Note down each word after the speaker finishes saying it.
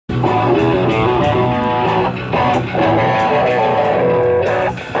Comedians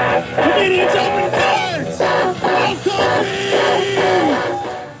Open Cards! No coffee!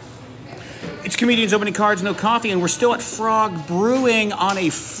 It's Comedians Opening Cards, No Coffee, and we're still at Frogg Brewing on a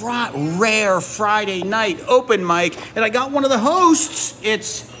rare Friday night open mic. And I got one of the hosts.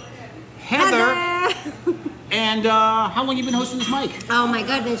 It's Heather. And how long you been hosting this mic? Oh my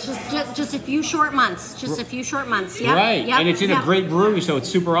goodness, just a few short months. Just a few short months. Yep, right, yep, and it's in a great brewery, so it's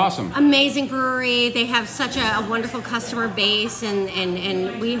super awesome. Amazing brewery. They have such a wonderful customer base,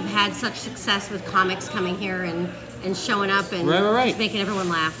 and we've had such success with comics coming here and showing up and right. making everyone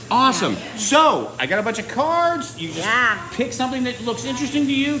laugh. Awesome. Yeah. So, I got a bunch of cards. You just pick something that looks interesting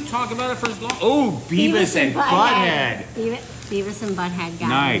to you, talk about it for as long. Oh, Beavis and Butthead. Beavis and Butthead, guys.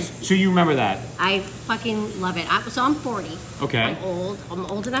 Nice. So you remember that? I fucking love it. So I'm 40. Okay. I'm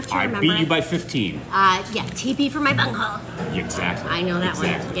old enough to remember. I beat you by 15. Yeah, TP for my bunghole. Exactly. I know that one.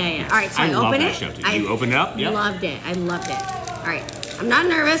 Yeah. All right, so I open it. You open it up? Yep. Loved it. I loved it. All right. I'm not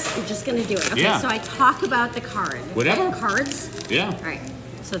nervous. I'm just going to do it. Okay, so I talk about the card. Whatever. Cards. Yeah. All right.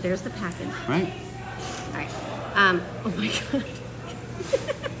 So there's the package. Right. All right. Oh my God.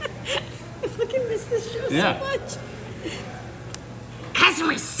 I fucking miss this show so much.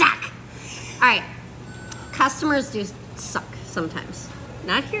 Customers suck. All right. Customers do suck sometimes.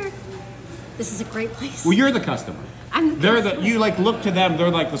 Not here. This is a great place. Well, you're the customer. You like look to them. They're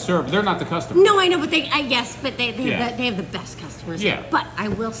like the server. They're not the customer. No, I know, but they have the best customers. Yeah. But I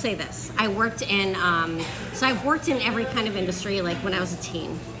will say this: I worked in I've worked in every kind of industry. Like when I was a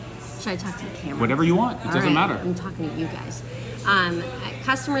teen. Should I talk to the camera? Whatever you want. It doesn't matter. I'm talking to you guys.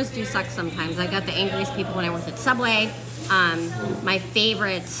 Customers do suck sometimes. I got the angriest people when I worked at Subway. My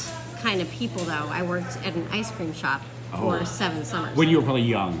favorite kind of people, though, I worked at an ice cream shop for 7 summers. When you were probably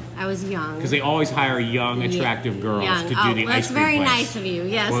young. I was young. Because they always hire young, attractive girls to do the ice cream That's very place. nice of you.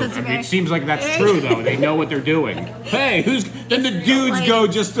 Yes, well, that's very. It seems like that's true, though. They know what they're doing. Hey, then the dudes go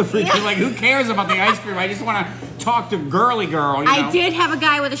just to freaking like, who cares about the ice cream? I just want to talk to girly girl. You know? I did have a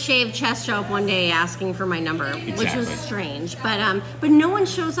guy with a shaved chest show up one day asking for my number, which was strange. But no one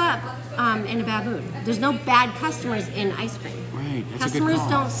shows up in a bad mood. There's no bad customers in ice cream. Right. That's Customers a good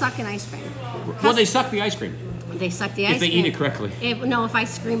call. don't suck in ice cream. Well, they suck the ice cream. They suck the ice cream. If they eat it correctly. If I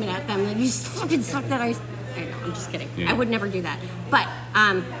scream it at them, then you fucking suck that ice. I know, I'm just kidding. Yeah. I would never do that. But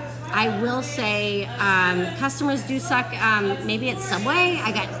I will say customers do suck. Maybe at Subway,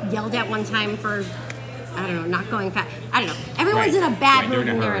 I got yelled at one time for, I don't know, not going fast. I don't know. Everyone's in a bad mood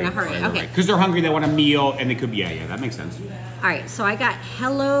when they're in a hurry. Okay. Because they're hungry, they want a meal, and they could be, yeah, that makes sense. All right, so I got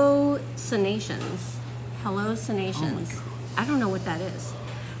hallucinations. Hallucinations. Oh I don't know what that is.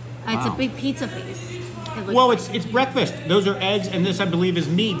 It's a big pizza face. Well, it's breakfast. Those are eggs, and this, I believe, is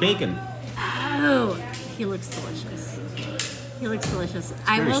meat, bacon. Oh, he looks delicious. He looks delicious.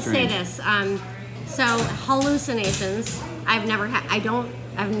 I will say this. So hallucinations. I've never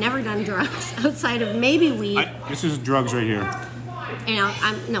done drugs outside of maybe weed. This is drugs right here. You know,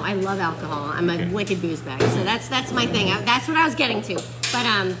 I love alcohol. I'm a wicked booze bag. So that's my thing. That's what I was getting to. But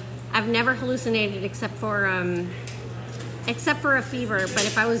I've never hallucinated except for a fever. But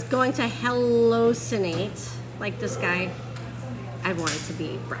if I was going to hallucinate like this guy, I'd want it to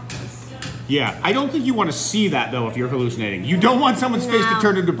be breakfast. Yeah, I don't think you want to see that though if you're hallucinating. You don't want someone's face to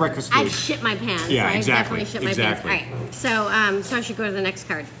turn into breakfast food. I'd shit my pants. Yeah, I exactly. definitely shit my pants. All right, so I should go to the next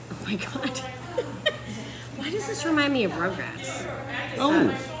card. Oh my God. Why does this remind me of Rugrats?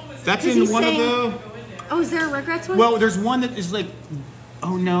 Oh, that's in one of the... Oh, is there a Rugrats one? Well, there's one that is like,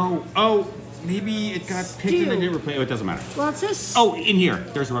 oh no, maybe it got picked and they didn't replay. Oh, it doesn't matter. Well, it says... Oh, in here,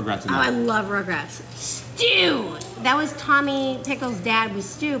 there's Rugrats in there. Oh, I love Rugrats. Stew! That was Tommy Pickle's dad was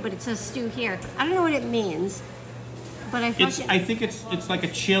Stew, but it says Stew here. I don't know what it means, but I think it's like a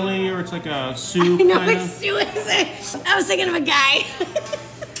chili or it's like a soup. I know what Stew is. I was thinking of a guy.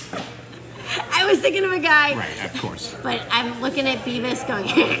 Right, of course. But I'm looking at Beavis going,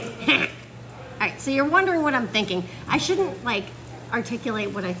 all right, so you're wondering what I'm thinking. I shouldn't,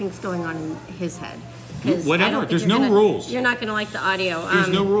 articulate what I think's going on in his head. Whatever, there's no rules. You're not going to like the audio. There's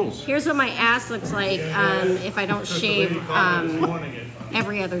no rules. Here's what my ass looks like if I don't shave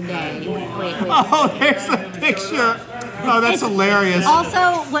every other day. Wait. Oh, there's the picture. Oh, that's hilarious.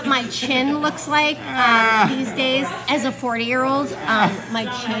 Also, what my chin looks like these days, as a 40-year-old, my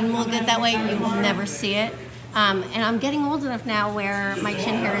chin will get that way. You will never see it. And I'm getting old enough now where my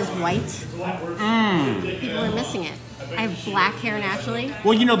chin hair is white. People are missing it. I have black hair naturally.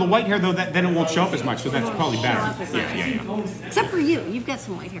 Well, the white hair, though, then it won't show up as much, so that's probably better. Yeah. Except for you. You've got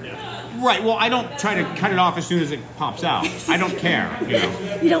some white hair. Right. Well, I don't try to cut it off as soon as it pops out. I don't care,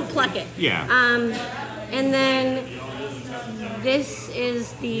 You don't pluck it. Yeah. And then This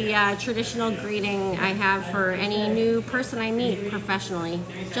is the traditional greeting I have for any new person I meet professionally,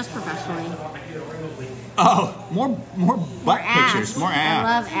 just professionally. Oh, more butt pictures, more ass.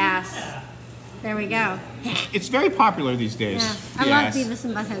 I love ass. There we go. It's very popular these days. Yeah. I love Beavis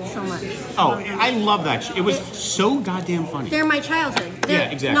and Butthead so much. Oh, I love that. It was so goddamn funny. They're my childhood.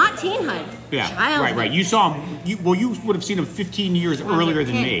 They're exactly. Not teenhood. Yeah, childhood. right. You saw them. You would have seen them 15 years earlier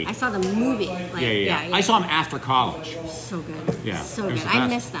than me. I saw the movie. Like, yeah. I saw them after college. So good. Yeah, so good. I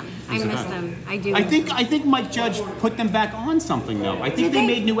miss them. I do. I think Mike Judge put them back on something though. I think they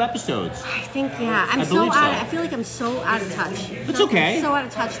made new episodes. I think I'm so out. I feel like I'm so out of touch. It's okay. I'm so out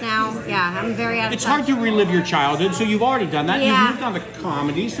of touch now. Yeah, I'm very out of touch. It's hard to relive your childhood, so you've already done that. Yeah. You've moved on to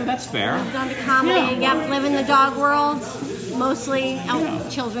comedy, so that's fair. Moved on to comedy. Yep, live in the dog world, mostly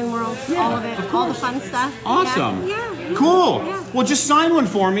children world, all of it, all the fun stuff. Awesome. Yeah. Cool. Yeah. Well, just sign one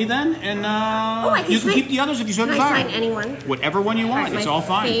for me then, and you can keep the others if you so desire. Can I sign anyone? Whatever one you want. It's all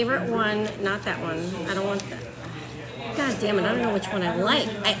fine. My favorite one, not that one. I don't want that. God damn it! I don't know which one I like.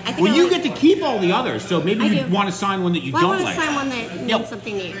 I think well, you get to keep all the others, so maybe you want to sign one that you don't like. I want to sign one that means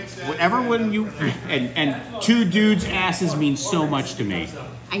something to you. Whatever one you and two dudes' asses mean so much to me.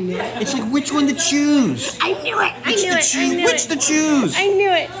 I knew it. It's like which one to choose. I knew it. I knew it. Which to choose. I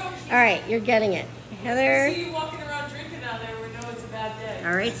knew it. All right, you're getting it, Heather. I see you walking around drinking out there. We know it's a bad day.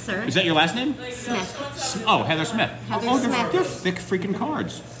 All right, sir. Is that your last name? Smith. Oh, Heather Smith. Heather Smith. They're thick freaking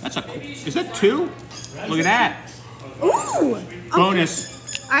cards. That's a. Is that two? Look at that. Ooh.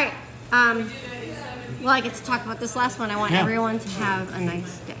 Bonus. All right. Well, I get to talk about this last one. I want everyone to have a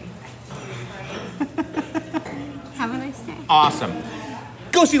nice day. Have a nice day. Awesome.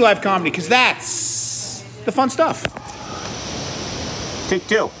 Go see live comedy, because that's the fun stuff. Take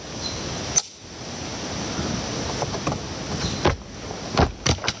two.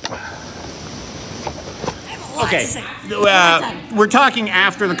 Okay, we're talking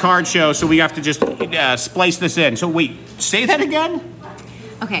after the card show, so we have to just splice this in. So wait, say that again?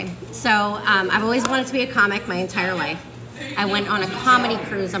 Okay, so I've always wanted to be a comic my entire life. I went on a comedy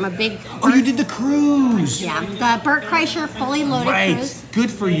cruise. I'm a big... Oh, you did the cruise. Yeah, the Bert Kreischer fully loaded cruise.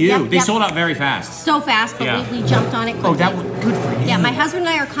 Good for you. They sold out very fast. So fast, but we jumped on it quickly. Oh, that was good for you. Yeah, my husband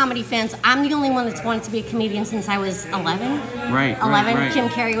and I are comedy fans. I'm the only one that's wanted to be a comedian since I was 11. Right, 11. Right. Jim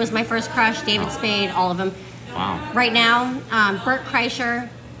Carrey was my first crush. David Spade, all of them. Wow. Right now, Bert Kreischer,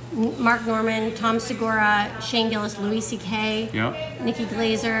 Mark Norman, Tom Segura, Shane Gillis, Louis C.K., Nikki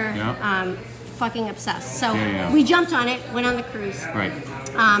Glazer, fucking obsessed. So we jumped on it, went on the cruise. Right.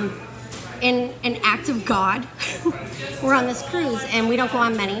 In an act of God, we're on this cruise, and we don't go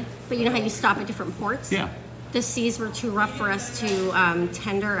on many, but you know how you stop at different ports? Yeah. The seas were too rough for us to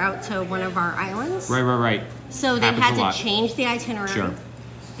tender out to one of our islands. Right. So they had to change the itinerary. Sure.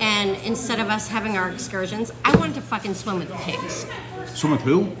 And instead of us having our excursions, I wanted to fucking swim with pigs. Swim with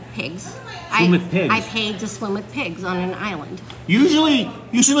who? Pigs. Swim with pigs? I paid to swim with pigs on an island. Usually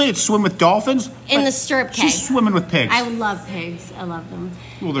it's swim with dolphins. In the stirrup cay. She's swimming with pigs. I love pigs. I love them.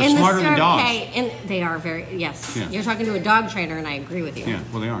 Well, they're smarter than dogs. And they are very, yes. Yeah. You're talking to a dog trainer, and I agree with you. Yeah,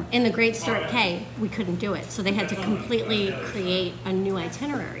 well, they are. In the Great Stirrup Cay, we couldn't do it. So they had to completely create a new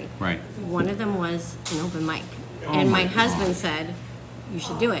itinerary. Right. One of them was an open mic. And my husband said, you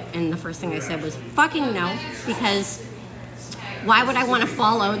should do it. And the first thing I said was, fucking no, because why would I want to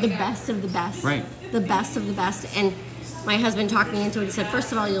follow the best of the best? Right. The best of the best. And my husband talked me into it. He said,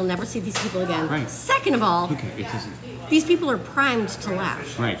 first of all, you'll never see these people again. Right. Second of all, these people are primed to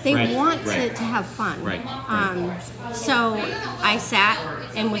laugh. Right. They want to have fun. Right. So I sat,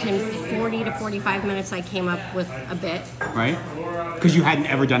 and within 40 to 45 minutes, I came up with a bit. Right. Because you hadn't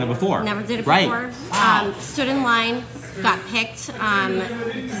ever done it before. Never did it before. Stood in line, got picked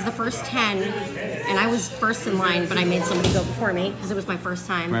because the first 10, and I was first in line, but I made somebody go before me because it was my first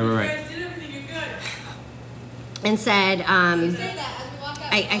time. Right. And said,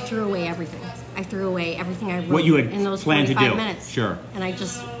 I threw away everything. I threw away everything I wrote what you had in those planned 45 to do. minutes. Sure. And I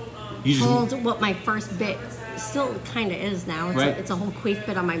just told what my first bit still kind of is now. It's a whole queef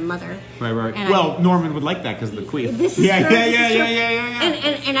bit on my mother. Right. And Norman would like that because of the queef. This is yeah.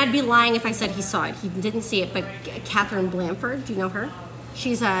 And I'd be lying if I said he saw it. He didn't see it, but Catherine Blanford, do you know her?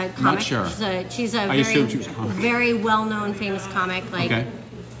 She's a comic. Not sure. She's a I assumed she was a comic. Very well-known, famous comic. Okay.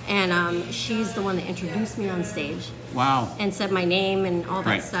 And she's the one that introduced me on stage. Wow. And said my name and all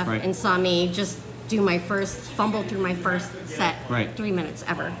that stuff, and saw me just fumble through my first set. 3 minutes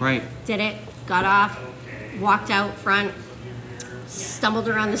ever. Right. Did it, got off, walked out front, stumbled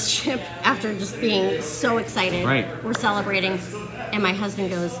around the ship after just being so excited. Right. We're celebrating, and my husband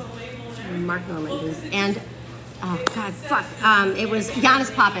goes, Mark Norman goes, and oh God, fuck, it was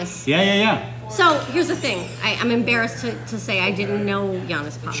Giannis Pappas. Yeah. So here's the thing. I'm embarrassed to say I didn't know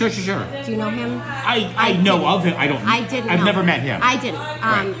Giannis Pappas. Sure. Do you know him? I know of him. I've never met him. I didn't.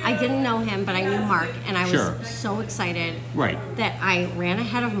 I didn't know him, but I knew Mark, and I was so excited that I ran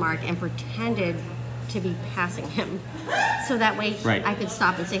ahead of Mark and pretended to be passing him, so that way I could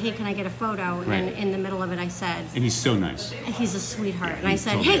stop and say, "Hey, can I get a photo?" And in the middle of it, I said, "And he's so nice. He's a sweetheart." And I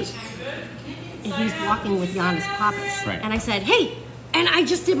said, "Hey," and he's walking with Giannis Pappas, and I said, "Hey." And I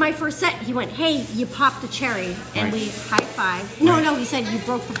just did my first set. He went, "Hey, you popped a cherry," and we high-fived. No, he said, "You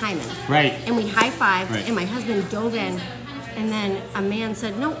broke the hymen." Right. And we high-fived, and my husband dove in, and then a man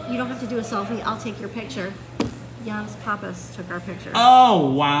said, "No, you don't have to do a selfie. I'll take your picture." Giannis Pappas took our picture. Oh,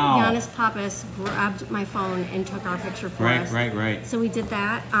 wow. Giannis Pappas grabbed my phone and took our picture for us. Right. So we did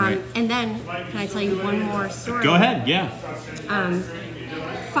that. And then, can I tell you one more story? Go ahead, yeah.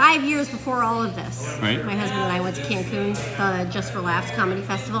 5 years before all of this, my husband and I went to Cancun, the Just for Laughs Comedy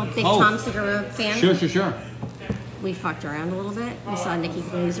Festival. Big Tom Segura fan. Sure. We fucked around a little bit. We saw Nikki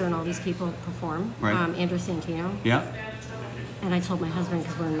Glaser and all these people perform. Andrew Santino. Yeah. And I told my husband,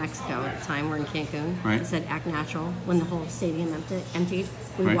 because we're in Mexico at the time, we're in Cancun. I said, act natural. When the whole stadium emptied,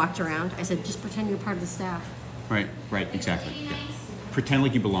 we walked around. I said, just pretend you're part of the staff. Right, exactly. Yeah. Pretend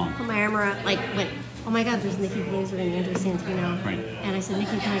like you belong. Put my arm around, went, oh my God, there's Nikki Glaser and Andrew Santino. And I said,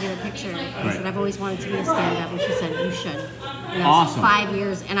 Nikki, can I get a picture? And I said, I've always wanted to be a stand-up. And she said, you should. And that was 5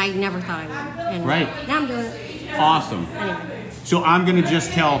 years, and I never thought I would. And now I'm doing it. Awesome. Anyway. So I'm going to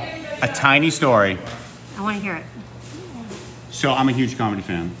just tell a tiny story. I want to hear it. So I'm a huge comedy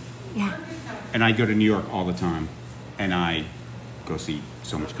fan. Yeah. And I go to New York all the time. And I go see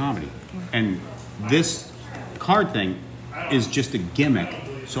so much comedy. And this card thing is just a gimmick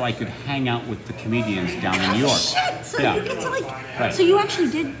so I could hang out with the comedians down in New York. Shit! So you get to so you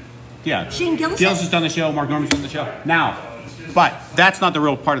actually did Shane Gillis? Gillis has done the show, Mark Norman's done the show. Now, but that's not the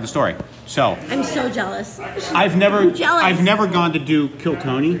real part of the story. So I'm so jealous. I've never gone to do Kill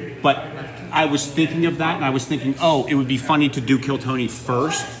Tony, but I was thinking of that, and I was thinking, oh, it would be funny to do Kill Tony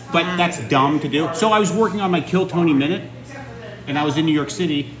first, but that's dumb to do. So I was working on my Kill Tony minute, and I was in New York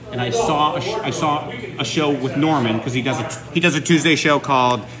City, and I saw a show with Norman, because he does a Tuesday show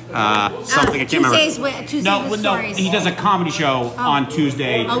called something I can't remember. No, he does a comedy show on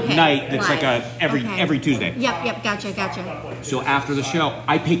Tuesday night. That's like every Tuesday. Yep, gotcha. So after the show,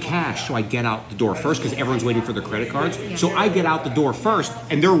 I pay cash, so I get out the door first because everyone's waiting for their credit cards. Yeah. So I get out the door first,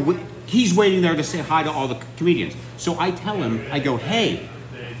 and he's waiting there to say hi to all the comedians. So I tell him, I go, hey,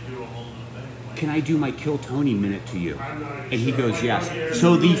 can I do my Kill Tony minute to you? And he goes, yes.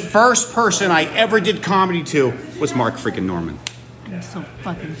 So the first person I ever did comedy to was Mark freaking Norman. I'm so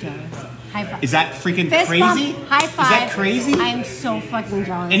fucking jealous. High five. Is that freaking Fist crazy? Bump. High five. Is that crazy? I'm so fucking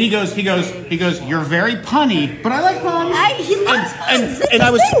jealous. And he goes, you're very punny, but I like puns. He loves puns. And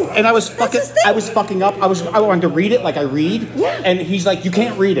I was fucking up. I wanted to read it like I read. Yeah. And he's like, you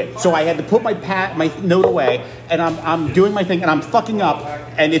can't read it. So I had to put my note away, and I'm doing my thing, and I'm fucking up,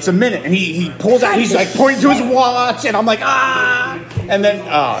 and it's a minute, and he pulls out, he's like pointing to his watch, and I'm like, ah. And then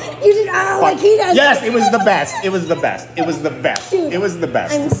you did like he does. Yes, it was the best. It was the best. Dude, it was the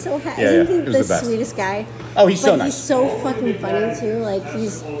best. I'm so happy. Yeah, Isn't he the the sweetest guy? Oh, he's so nice. He's so fucking funny too. Like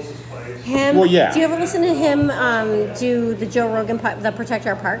he's him. Well, yeah. Do you ever listen to him do the Joe Rogan the Protect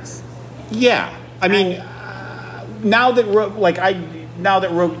Our Parks? Yeah. I mean, now that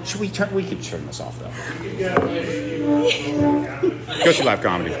we could turn this off though. Go see live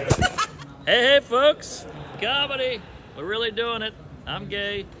comedy. Hey, folks, comedy. We're really doing it. I'm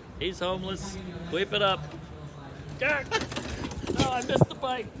gay. He's homeless. Sweep it up. Oh, I missed the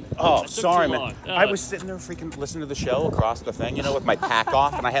bike. Oh, sorry, man. I was sitting there freaking listening to the show across the thing, with my pack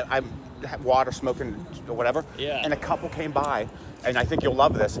off, and I had water smoking or whatever. Yeah. And a couple came by, and I think you'll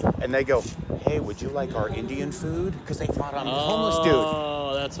love this, and they go, hey, would you like our Indian food? Because they thought I'm a homeless dude.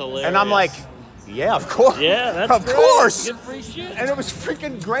 Oh, that's hilarious. And I'm like, yeah, of course. Yeah, that's of great. course. Get free shit. And it was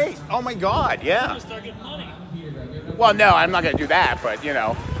freaking great. Oh my God, yeah. You're gonna start getting money. Well, no, I'm not gonna do that, but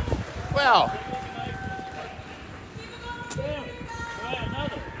well. Damn it. Try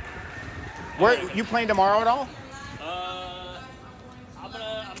another. Where you playing tomorrow at all?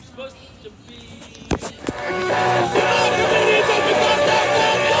 I'm supposed to be.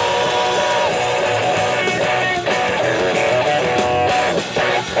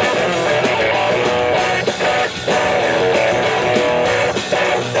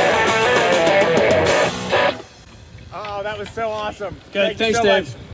 Oh, that was so awesome. Good. Thanks, Dave. Much.